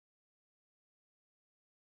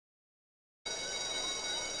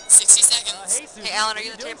60 seconds. Hey, Alan, are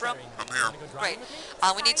you in the tape room? I'm here. Great.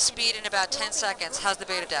 We need speed in about 10 seconds. How's the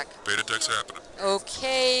beta deck? Beta deck's happening.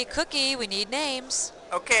 Okay, Cookie, we need names.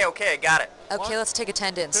 Okay, I got it. Okay, let's take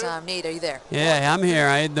attendance. Nate, are you there? Yeah, I'm here.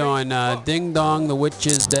 How you doing? Ding dong, the witch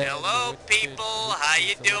is dead. Hello, people. How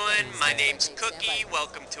you doing? My name's Cookie.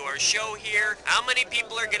 Welcome to our show here. How many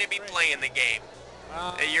people are going to be playing the game?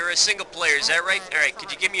 You're a single player, is that right? All right,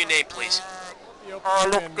 could you give me your name, please?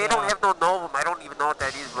 Look, they don't have no Novum. I don't even know what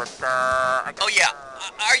that is, but, Oh, yeah.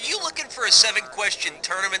 Are you looking for a 7-question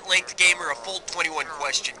tournament-length game or a full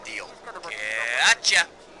 21-question deal? Gotcha.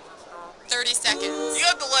 30 seconds. You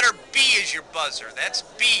have the letter B as your buzzer. That's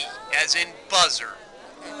B, as in buzzer.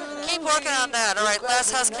 Keep working on that. All right,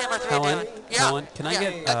 last house camera 3 Helen, doing. Yeah. Helen, can I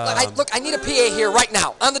get, Look, I need a PA here right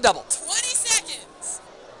now, on the double. 20 seconds.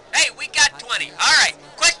 Hey, we got 20. All right.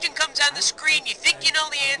 Question comes on the screen. You think you know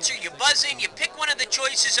the answer. You buzz in. You pick one of the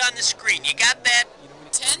choices on the screen. You got that?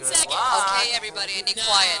 10 seconds. Okay, everybody, I need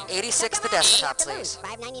quiet. 86 the desktop, please.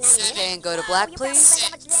 Okay, and go to black,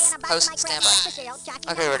 please. Host, stand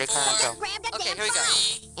by. Okay, ready, go. Okay, here we go.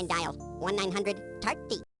 And dial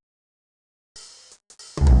 1-900-TART-D.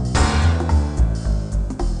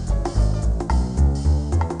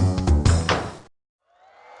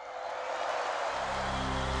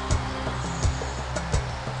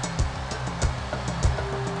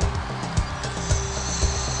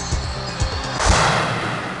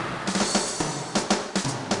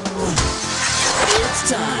 It's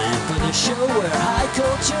time for the show where high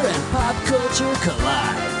culture and pop culture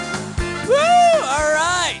collide. Woo! All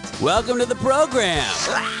right! Welcome to the program.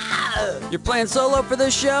 You're playing solo for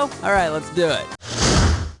this show? All right, let's do it.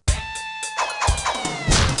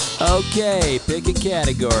 Okay, pick a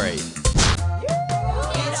category.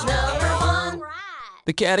 It's number 1.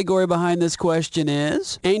 The category behind this question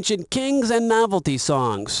is Ancient Kings and Novelty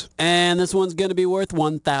Songs. And this one's going to be worth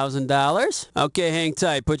 $1,000. Okay, hang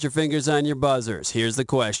tight. Put your fingers on your buzzers. Here's the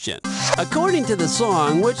question. According to the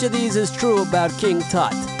song, which of these is true about King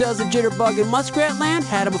Tut? Does a jitterbug in Muskrat Land,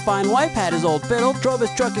 had him a fine wife, had his old fiddle, drove his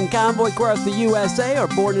truck and convoy across the USA, or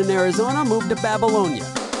born in Arizona, moved to Babylonia?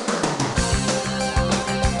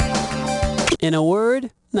 In a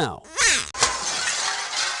word, no.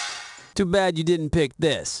 Too bad you didn't pick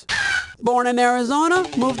this. Born in Arizona,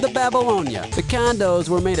 moved to Babylonia. The condos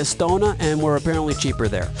were made of stona and were apparently cheaper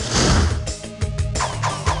there.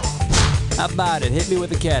 How about it? Hit me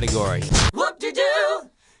with a category. Whoop-de-doo!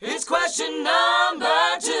 It's question number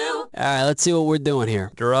 2. Alright, let's see what we're doing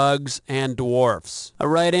here. Drugs and dwarfs. A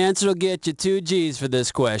right answer will get you 2 G's for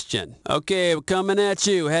this question. Okay, we're coming at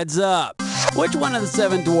you. Heads up. Which one of the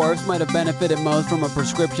 7 dwarfs might have benefited most from a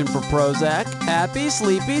prescription for Prozac? Happy,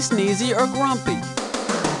 sleepy, sneezy, or grumpy?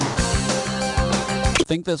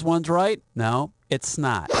 Think this one's right? No, it's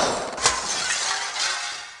not.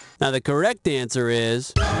 Now the correct answer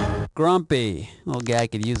is grumpy. Little guy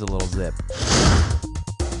could use a little zip.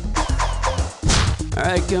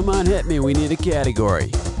 Alright, come on, hit me. We need a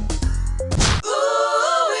category.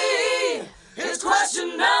 Ooh-wee! It's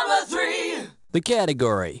question number 3. The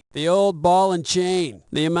category, the old ball and chain.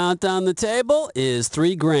 The amount on the table is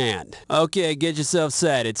 $3,000. Okay, get yourself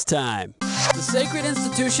set, it's time. The sacred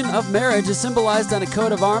institution of marriage is symbolized on a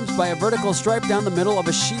coat of arms by a vertical stripe down the middle of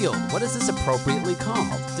a shield. What is this appropriately called?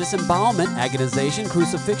 Disembowelment, agonization,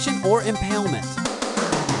 crucifixion, or impalement?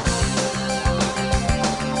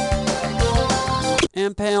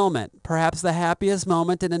 Impalement, perhaps the happiest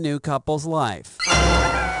moment in a new couple's life.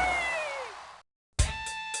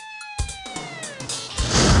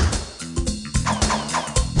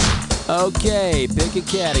 Okay, pick a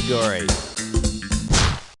category.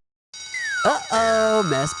 Uh-oh,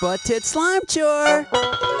 mess butt tit slime chore.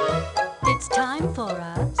 It's time for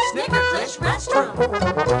a Snickerclish restaurant.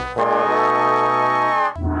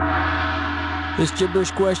 This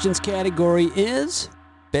gibberish questions category is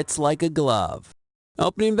Fits Like a Glove.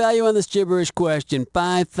 Opening value on this gibberish question,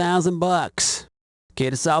 $5,000. Okay,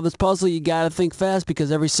 to solve this puzzle, you gotta think fast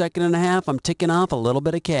because every second and a half, I'm ticking off a little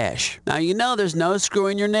bit of cash. Now, you know there's no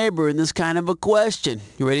screwing your neighbor in this kind of a question.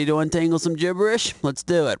 You ready to untangle some gibberish? Let's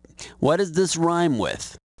do it. What does this rhyme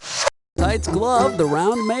with? Tights glove, the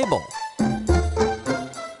round Mabel.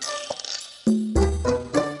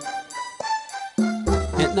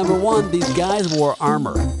 Hint number 1, these guys wore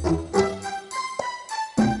armor.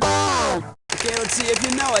 Okay, let's see if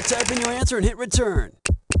you know it. Type in your answer and hit return.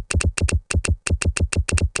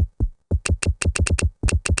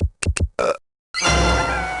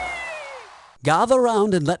 Gather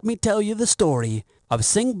round and let me tell you the story of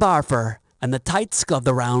Sing Barfer and the tights of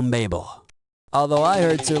the round Mabel. Although I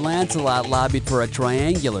heard Sir Lancelot lobbied for a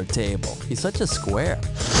triangular table. He's such a square.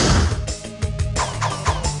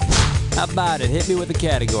 How about it? Hit me with a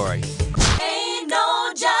category. Ain't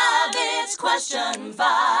no job, it's question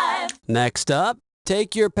 5. Next up,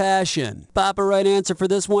 take your passion. Pop a right answer for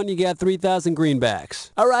this one, you got 3,000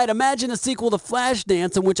 greenbacks. All right, imagine a sequel to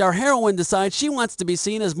Flashdance in which our heroine decides she wants to be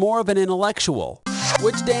seen as more of an intellectual.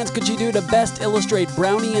 Which dance could she do to best illustrate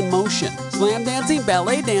Brownian motion? Slam dancing,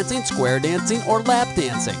 ballet dancing, square dancing, or lap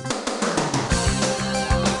dancing?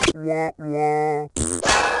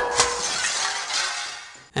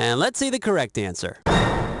 And let's see the correct answer.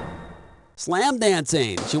 Slam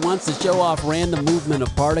dancing. She wants to show off random movement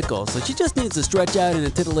of particles, so she just needs to stretch out in a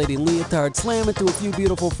titillating leotard, slam into a few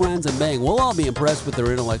beautiful friends, and bang, we'll all be impressed with her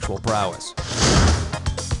intellectual prowess.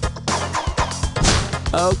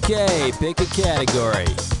 Okay, pick a category.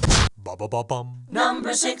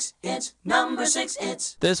 Number 6, it's number 6,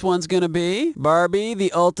 it's. This one's gonna be Barbie,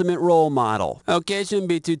 the ultimate role model. Okay, shouldn't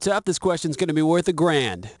be too tough. This question's gonna be worth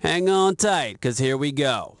 $1,000. Hang on tight, cause here we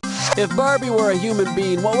go. If Barbie were a human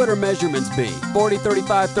being, what would her measurements be? 40,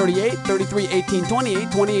 35, 38, 33, 18,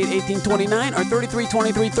 28, 28, 18, 29, or 33,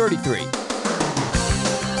 23, 33?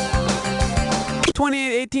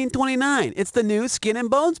 28, 18, 29. It's the new Skin and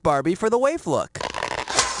Bones Barbie for the waif look.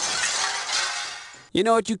 You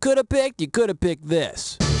know what you could have picked? You could have picked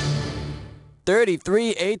this.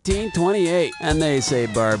 33, 18, 28. And they say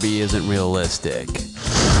Barbie isn't realistic.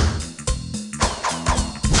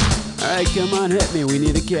 All right, come on, hit me. We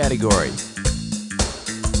need a category.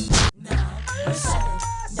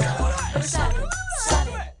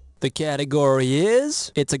 The category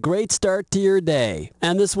is, it's a great start to your day.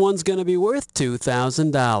 And this one's going to be worth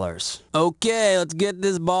 $2,000. Okay, let's get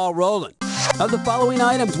this ball rolling. Of the following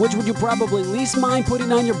items, which would you probably least mind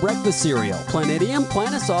putting on your breakfast cereal? Planidium,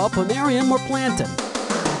 Planisol, Planarium, or Plantain?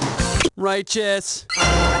 Righteous.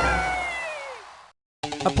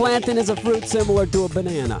 A plantain is a fruit similar to a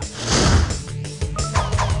banana.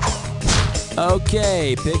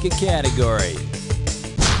 Okay, pick a category.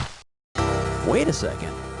 Wait a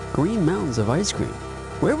second. Green mountains of ice cream.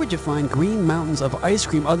 Where would you find green mountains of ice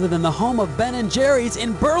cream other than the home of Ben & Jerry's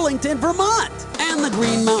in Burlington, Vermont? And the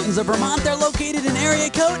Green Mountains of Vermont, they're located in area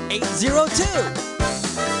code 802.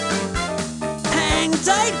 Hang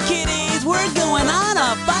tight, kiddies! We're going on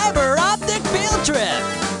a fiber optic field trip!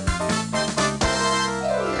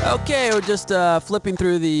 Okay, we're just flipping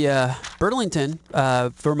through the Burlington,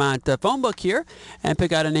 Vermont phone book here and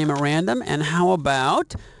pick out a name at random. And how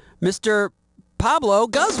about Mr. Pablo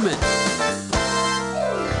Guzman?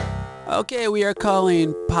 Okay, we are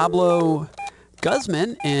calling Pablo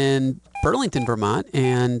Guzman in Burlington, Vermont,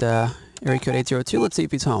 and area code 802. Let's see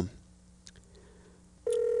if he's home.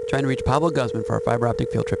 Trying to reach Pablo Guzman for our fiber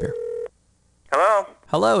optic field trip here. Hello?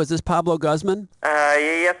 Hello, is this Pablo Guzman?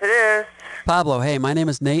 Yes it is. Pablo, hey, my name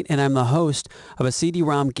is Nate, and I'm the host of a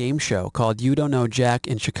CD-ROM game show called You Don't Know Jack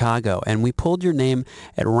in Chicago, and we pulled your name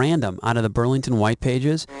at random out of the Burlington White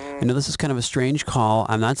Pages. I know this is kind of a strange call.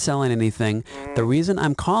 I'm not selling anything. The reason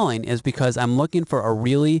I'm calling is because I'm looking for a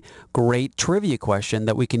really great trivia question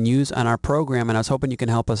that we can use on our program, and I was hoping you can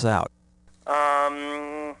help us out.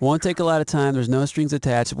 Won't take a lot of time. There's no strings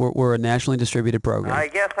attached. We're a nationally distributed program. I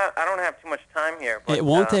guess I don't have too much time here. But, It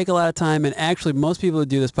won't take a lot of time, and actually, most people who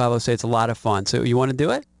do this, Pablo, say it's a lot of fun. So you want to do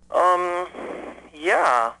it?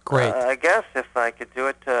 Yeah. Great. I guess if I could do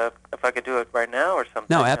it right now or something.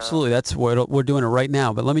 No, absolutely. That's what we're doing it right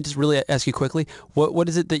now. But let me just really ask you quickly, what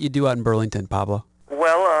is it that you do out in Burlington, Pablo?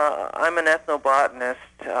 Well, I'm an ethnobotanist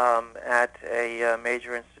at a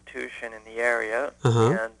major institution in the area,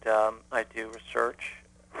 and I do research.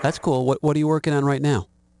 That's cool. What are you working on right now?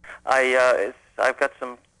 I've got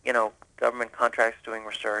some, government contracts doing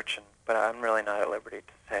research, but I'm really not at liberty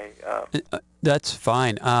to say. That's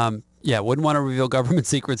fine. Wouldn't want to reveal government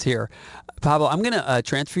secrets here. Pablo, I'm going to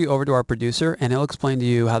transfer you over to our producer, and he'll explain to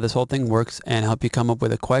you how this whole thing works and help you come up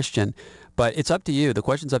with a question. But it's up to you. The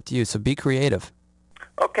question's up to you, so be creative.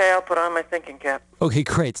 Okay, I'll put on my thinking cap. Okay,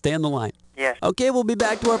 great. Stay on the line. Yes. Okay, we'll be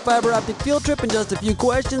back to our fiber optic field trip in just a few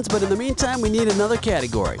questions, but in the meantime, we need another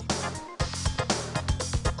category.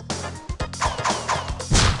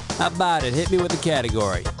 How about it? Hit me with a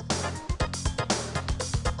category.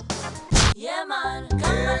 Yeah, man, come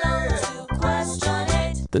along to question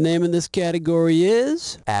 8. The name of this category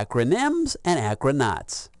is Acronyms and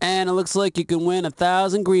Acronauts. And it looks like you can win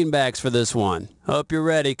 1,000 greenbacks for this one. Hope you're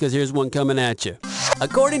ready, because here's one coming at you.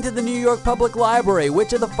 According to the New York Public Library,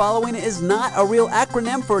 which of the following is not a real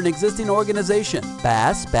acronym for an existing organization?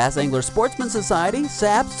 BASS, Bass Angler Sportsman Society,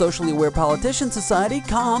 SAP, Socially Aware Politician Society,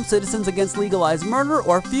 CALM, Citizens Against Legalized Murder,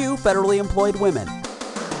 or FEW, Federally Employed Women.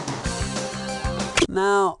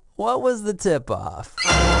 Now, what was the tip-off?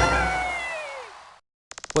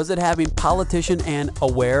 Was it having politician and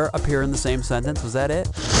aware appear in the same sentence? Was that it?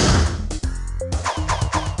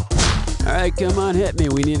 All right, come on, hit me.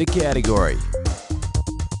 We need a category.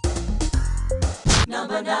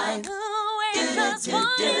 Number 9. Number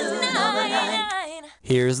 9.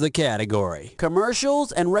 Here's the category.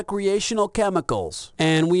 Commercials and recreational chemicals.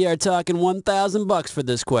 And we are talking $1,000 for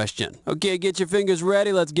this question. Okay, get your fingers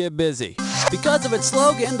ready, let's get busy. Because of its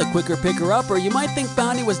slogan, the quicker picker-upper, you might think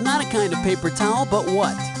Bounty was not a kind of paper towel, but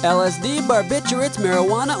what? LSD, barbiturates,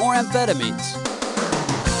 marijuana, or amphetamines?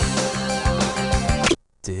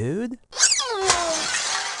 Dude?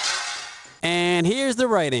 And here's the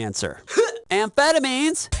right answer.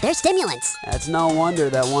 Amphetamines! They're stimulants. That's no wonder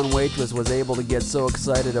that one waitress was able to get so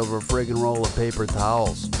excited over a friggin' roll of paper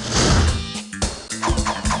towels.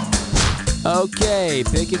 Okay,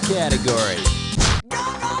 pick a category.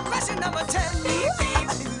 Question number 10.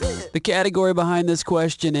 The category behind this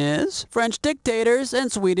question is French dictators and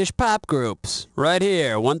Swedish pop groups. Right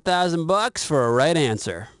here, $1,000 for a right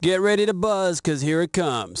answer. Get ready to buzz, cause here it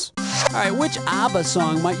comes. Alright, which ABBA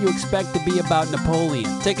song might you expect to be about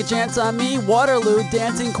Napoleon? Take a Chance on Me, Waterloo,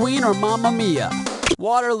 Dancing Queen, or Mamma Mia?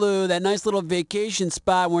 Waterloo, that nice little vacation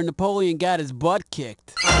spot where Napoleon got his butt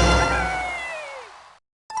kicked.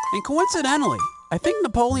 And coincidentally, I think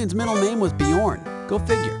Napoleon's middle name was Bjorn. Go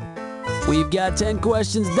figure. We've got 10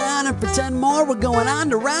 questions down, and for 10 more, we're going on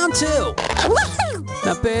to round 2.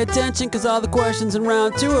 Now pay attention, because all the questions in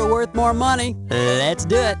round 2 are worth more money. Let's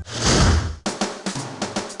do it.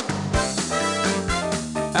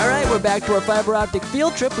 All right, we're back to our fiber optic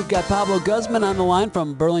field trip. We've got Pablo Guzman on the line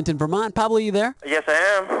from Burlington, Vermont. Pablo, you there? Yes, I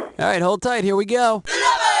am. All right, hold tight. Here we go.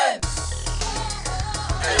 11.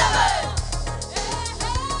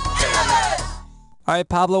 All right,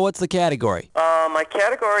 Pablo, what's the category? My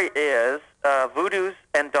category is voodoos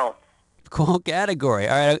and don'ts. Cool category.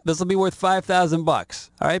 All right, this will be worth $5,000.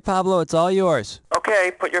 All right, Pablo, it's all yours.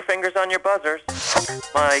 Okay, put your fingers on your buzzers.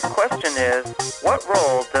 My question is, what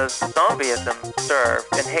role does zombieism serve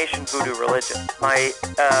in Haitian voodoo religion? My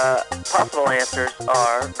possible answers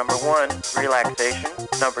are, number 1, relaxation,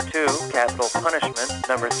 number 2, capital punishment,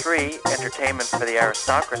 number 3, entertainment for the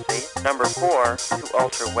aristocracy, number 4, to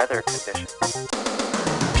alter weather conditions.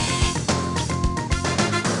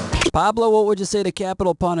 Pablo, what would you say to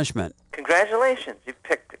capital punishment? Congratulations, you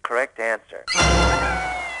picked the correct answer.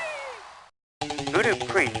 Voodoo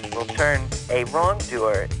priests will turn a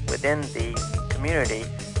wrongdoer within the community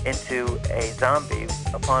into a zombie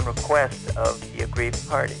upon request of the aggrieved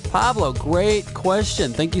party. Pablo, great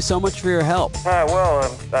question. Thank you so much for your help. Well,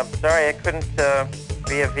 I'm sorry I couldn't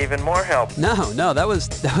be of even more help. No, that was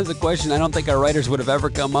a question I don't think our writers would have ever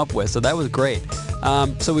come up with, so that was great.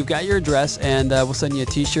 So we've got your address, and we'll send you a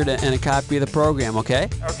t-shirt and a copy of the program, okay?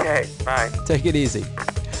 Okay, bye. Take it easy.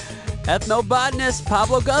 Ethnobotanist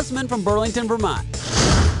Pablo Guzman from Burlington, Vermont.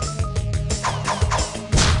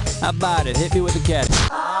 How about it? Hit me with the category.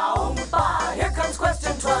 Here comes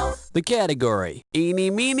question 12. The category. Eeny,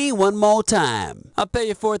 meeny, one more time. I'll pay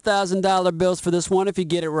you $4,000 bills for this one if you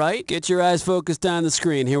get it right. Get your eyes focused on the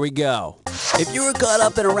screen. Here we go. If you were caught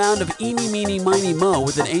up in a round of eeny, meeny, miny, mo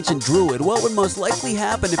with an ancient druid, what would most likely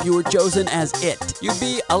happen if you were chosen as it? You'd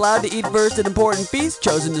be allowed to eat first at important feasts,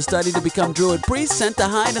 chosen to study to become druid priest, sent to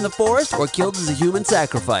hide in the forest, or killed as a human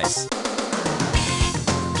sacrifice.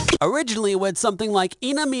 Originally, it went something like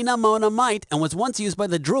Ina Mina Mona Might and was once used by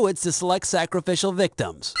the Druids to select sacrificial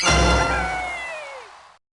victims. Of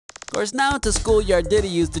course, now it's a schoolyard ditty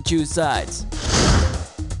used to choose sides.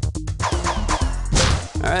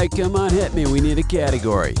 Alright, come on, hit me. We need a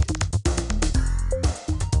category.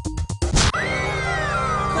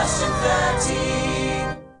 Question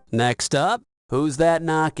 13. Next up, who's that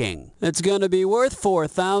knocking? It's gonna be worth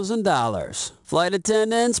 $4,000. Flight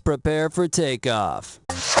attendants, prepare for takeoff.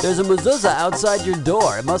 There's a mezuzah outside your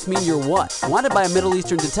door. It must mean you're what? Wanted by a Middle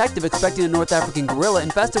Eastern detective expecting a North African gorilla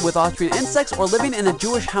infested with Austrian insects or living in a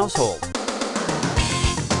Jewish household.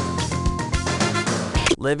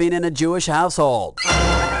 Living in a Jewish household.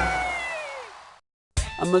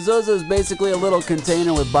 A mezuzah is basically a little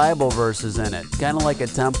container with Bible verses in it. Kind of like a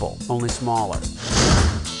temple, only smaller.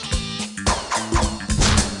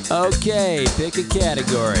 Okay, pick a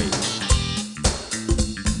category.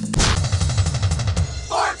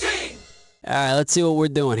 14. Alright, let's see what we're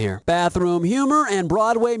doing here. Bathroom humor and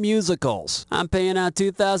Broadway musicals. I'm paying out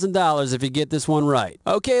 $2,000 if you get this one right.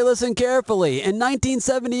 Okay, listen carefully. In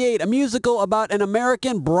 1978, a musical about an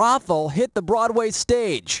American brothel hit the Broadway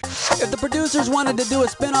stage. If the producers wanted to do a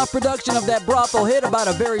spin-off production of that brothel hit about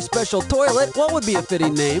a very special toilet, what would be a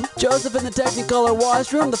fitting name? Joseph in the Technicolor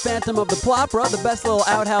Washroom, The Phantom of the Plopera, The Best Little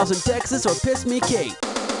Outhouse in Texas, or Piss Me Kate?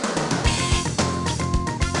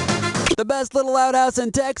 The best little outhouse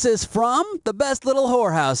in Texas from the best little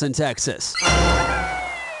whorehouse in Texas.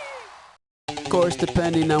 Of course,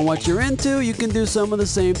 depending on what you're into, you can do some of the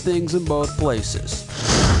same things in both places.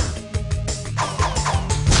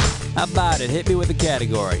 How about it? Hit me with a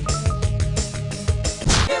category.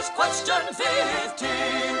 Here's question 15.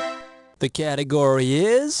 The category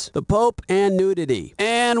is the Pope and nudity.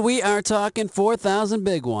 And we are talking 4,000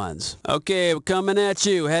 big ones. Okay, we're coming at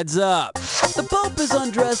you. Heads up. The Pope is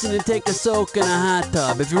undressing to take a soak in a hot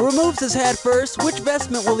tub. If he removes his hat first, which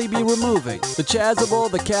vestment will he be removing? The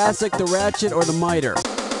chasuble, the cassock, the ratchet, or the mitre?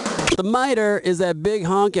 The mitre is that big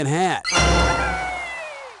honking hat.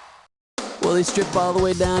 Will he strip all the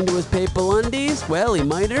way down to his papal undies? Well, he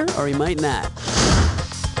might or he might not.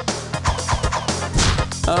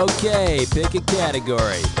 Okay, pick a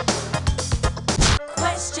category.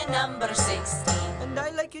 Question number 16. And I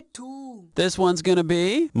like it too. This one's gonna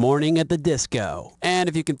be Morning at the Disco. And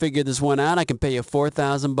if you can figure this one out, I can pay you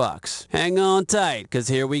 4,000 bucks. Hang on tight, cause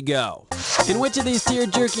here we go. In which of these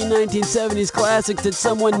tear-jerking 1970s classics did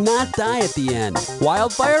someone not die at the end?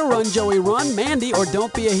 Wildfire, Run Joey Run, Mandy, or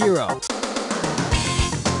Don't Be a Hero?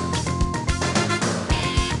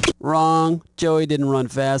 Wrong. Joey didn't run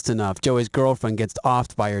fast enough. Joey's girlfriend gets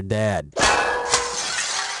offed by her dad.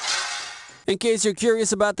 In case you're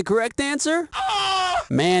curious about the correct answer,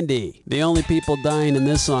 Mandy. The only people dying in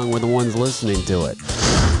this song were the ones listening to it.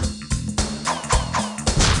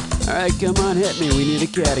 All right, come on, hit me. We need a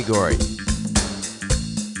category.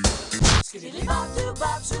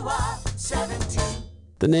 Skiddly-bop-doo-bop-doo-wop, 17.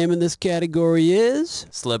 The name of this category is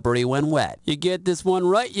Slippery When Wet. You get this one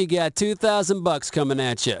right, you got 2,000 bucks coming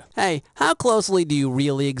at you. Hey, how closely do you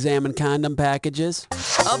really examine condom packages?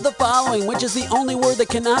 Of the following, which is the only word that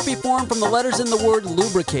cannot be formed from the letters in the word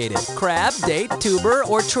lubricated? Crab, date, tuber,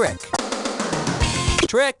 or trick?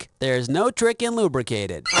 Trick. There's no trick in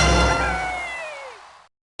lubricated.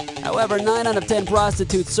 However, 9 out of 10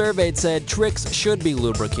 prostitutes surveyed said tricks should be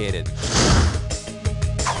lubricated.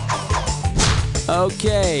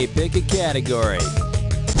 Okay, pick a category.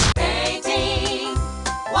 18.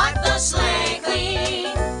 Wipe the slate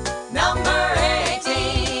clean. Number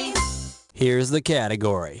 18. Here's the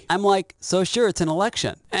category. I'm like, so sure it's an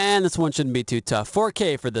election. And this one shouldn't be too tough.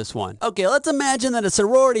 4K for this one. Okay, let's imagine that a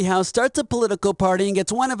sorority house starts a political party and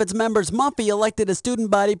gets one of its members, Muffy, elected as student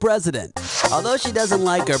body president. Although she doesn't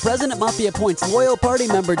like her, President Muffy appoints loyal party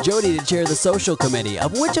member Jody to chair the social committee.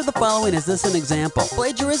 Of which of the following is this an example?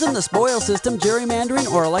 Plagiarism, the spoil system,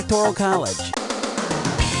 gerrymandering, or electoral college?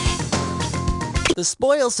 The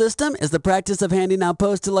spoil system is the practice of handing out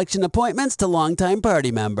post-election appointments to longtime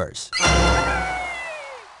party members.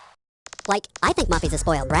 Like, I think Muffy's a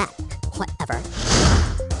spoiled brat. Whatever.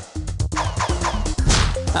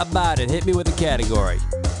 How about it? Hit me with a category.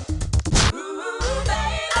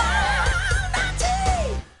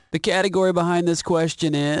 The category behind this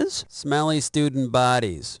question is smelly student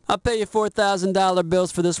bodies. I'll pay you $4,000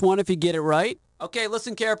 bills for this one if you get it right. Okay,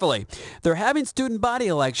 listen carefully. They're having student body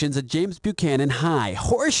elections at James Buchanan High.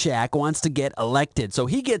 Horseshack wants to get elected, so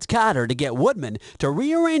he gets Cotter to get Woodman to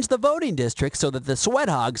rearrange the voting district so that the sweat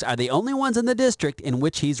hogs are the only ones in the district in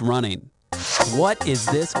which he's running. What is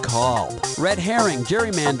this called? Red herring,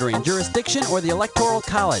 gerrymandering, jurisdiction, or the electoral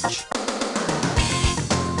college?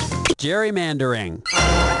 Gerrymandering.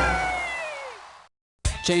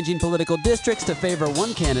 Changing political districts to favor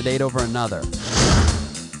one candidate over another.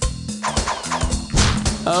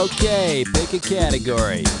 Okay, pick a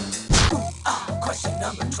category. Question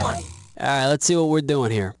number 20. Alright, let's see what we're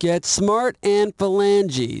doing here. Get smart and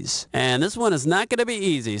phalanges. And this one is not going to be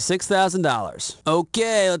easy. $6,000.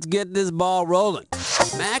 Okay, let's get this ball rolling.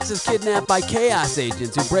 Max is kidnapped by chaos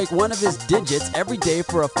agents who break one of his digits every day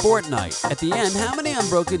for a fortnight. At the end, how many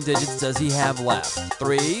unbroken digits does he have left?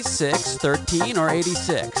 3, 6, 13, or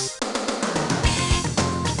 86?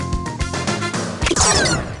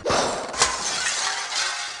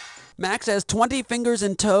 Max has 20 fingers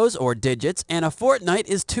and toes, or digits, and a fortnight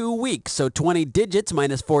is 2 weeks, so 20 digits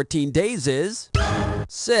minus 14 days is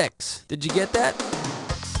 6. Did you get that?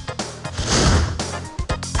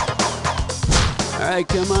 Alright,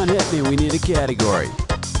 come on, hit me. We need a category.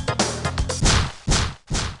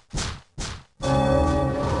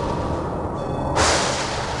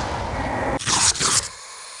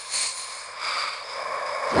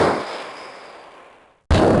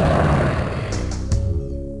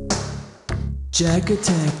 Jack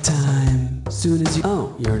attack time. Soon as you...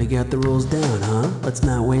 Oh, you already got the rules down, huh? Let's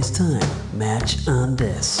not waste time. Match on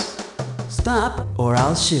this. Stop, or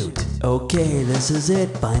I'll shoot. Okay, this is it.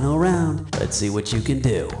 Final round. Let's see what you can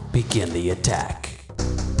do. Begin the attack.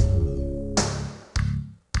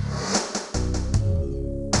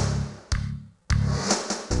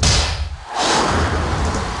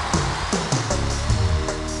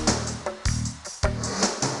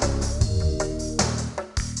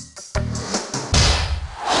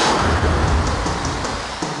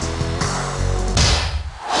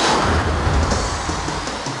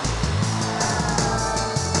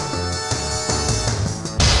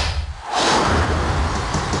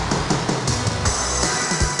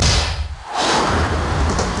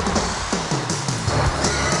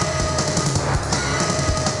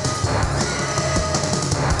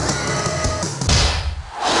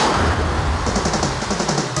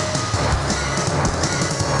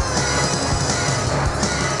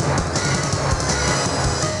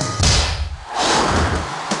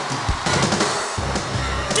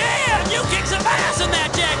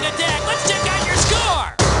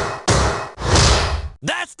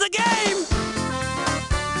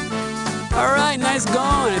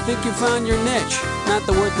 think you found your niche. Not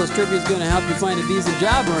the worthless trivia is going to help you find a decent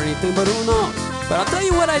job or anything, but who knows? But I'll tell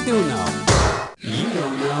you what I do know. You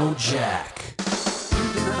don't know Jack.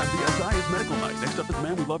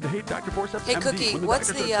 Hey, Cookie,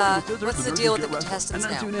 what's the deal with the contestants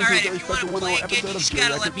now? Alright, if you want to play again, you just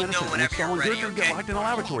gotta let me know whenever you're ready, okay? Are you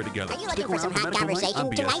looking for some hot conversation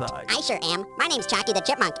tonight? I sure am. My name's Chalky the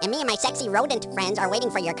Chipmunk, and me and my sexy rodent friends are waiting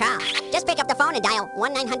for your call. Just pick up the phone and dial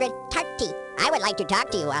 1-900-TARTY. I would like to talk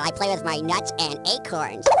to you while I play with my nuts and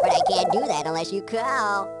acorns, but I can't do that unless you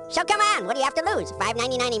call. So come on, what do you have to lose?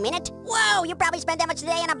 $5.99 a minute? Whoa, you probably spent that much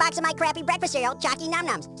today on a box of my crappy breakfast cereal, Chalky Num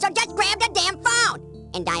Nums. So just grab the damn phone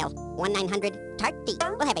and dial 1-900-TARTY.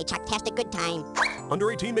 We'll have a chucktastic good time.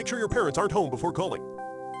 Under 18, make sure your parents aren't home before calling.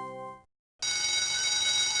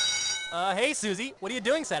 Hey, Susie, what are you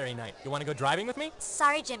doing Saturday night? You want to go driving with me?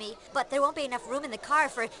 Sorry, Jimmy, but there won't be enough room in the car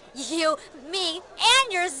for you, me,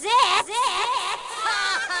 and your zit.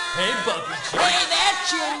 Hey, Bumpy Chick. Hey, that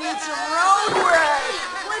chin needs some road work.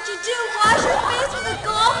 What'd you do? Wash your face with a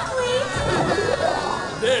golf cleat?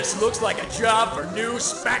 This looks like a job for new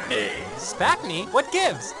Spackney. Spackney? What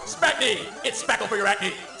gives? Spackney! It's spackle for your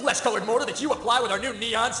acne. Flesh-colored mortar that you apply with our new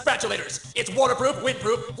neon spatulators. It's waterproof,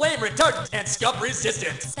 windproof, flame retardant, and scum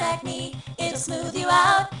resistant. Spackney, it'll smooth you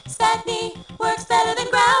out. Spackney works better than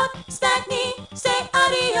grout. Spackney, say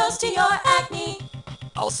adios to your acne.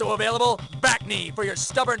 Also available, Backney for your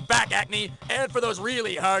stubborn back acne, and for those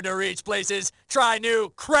really hard-to-reach places, try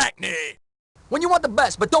new Crackney. When you want the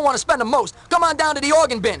best but don't want to spend the most, come on down to the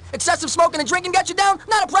organ bin. Excessive smoking and drinking got you down?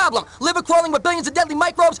 Not a problem. Liver crawling with billions of deadly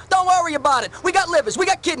microbes? Don't worry about it. We got livers, we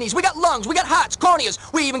got kidneys, we got lungs, we got hearts, corneas,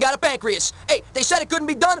 we even got a pancreas. Hey, they said it couldn't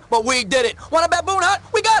be done, but we did it. Want a baboon heart?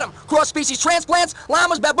 We got them. Cross-species transplants,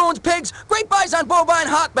 llamas, baboons, pigs, great buys on bovine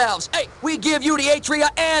heart valves. Hey, we give you the atria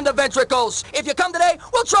and the ventricles. If you come today,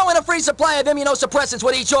 we'll throw in a free supply of immunosuppressants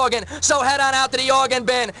with each organ. So head on out to the organ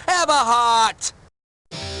bin. Have a heart.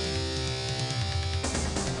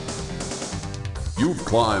 You've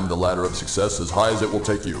climbed the ladder of success as high as it will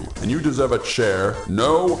take you, and you deserve a chair,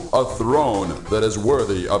 no, a throne that is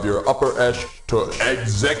worthy of your upper esh tush.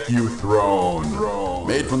 Executhrone.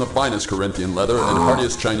 Made from the finest Corinthian leather and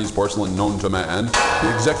hardiest Chinese porcelain known to man,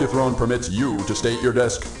 the Executhrone permits you to stay at your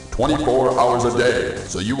desk 24 hours a day,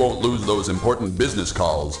 so you won't lose those important business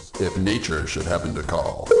calls if nature should happen to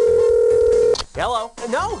call. Hello?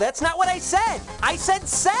 No, that's not what I said. I said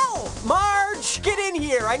sell. Marge, get in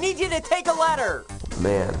here. I need you to take a letter.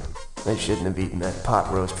 Man, I shouldn't have eaten that pot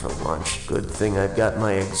roast for lunch. Good thing I've got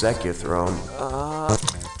my Executhrone.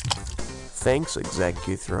 Thanks,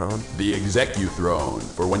 Executhrone. The Executhrone,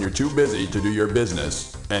 for when you're too busy to do your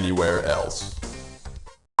business anywhere else.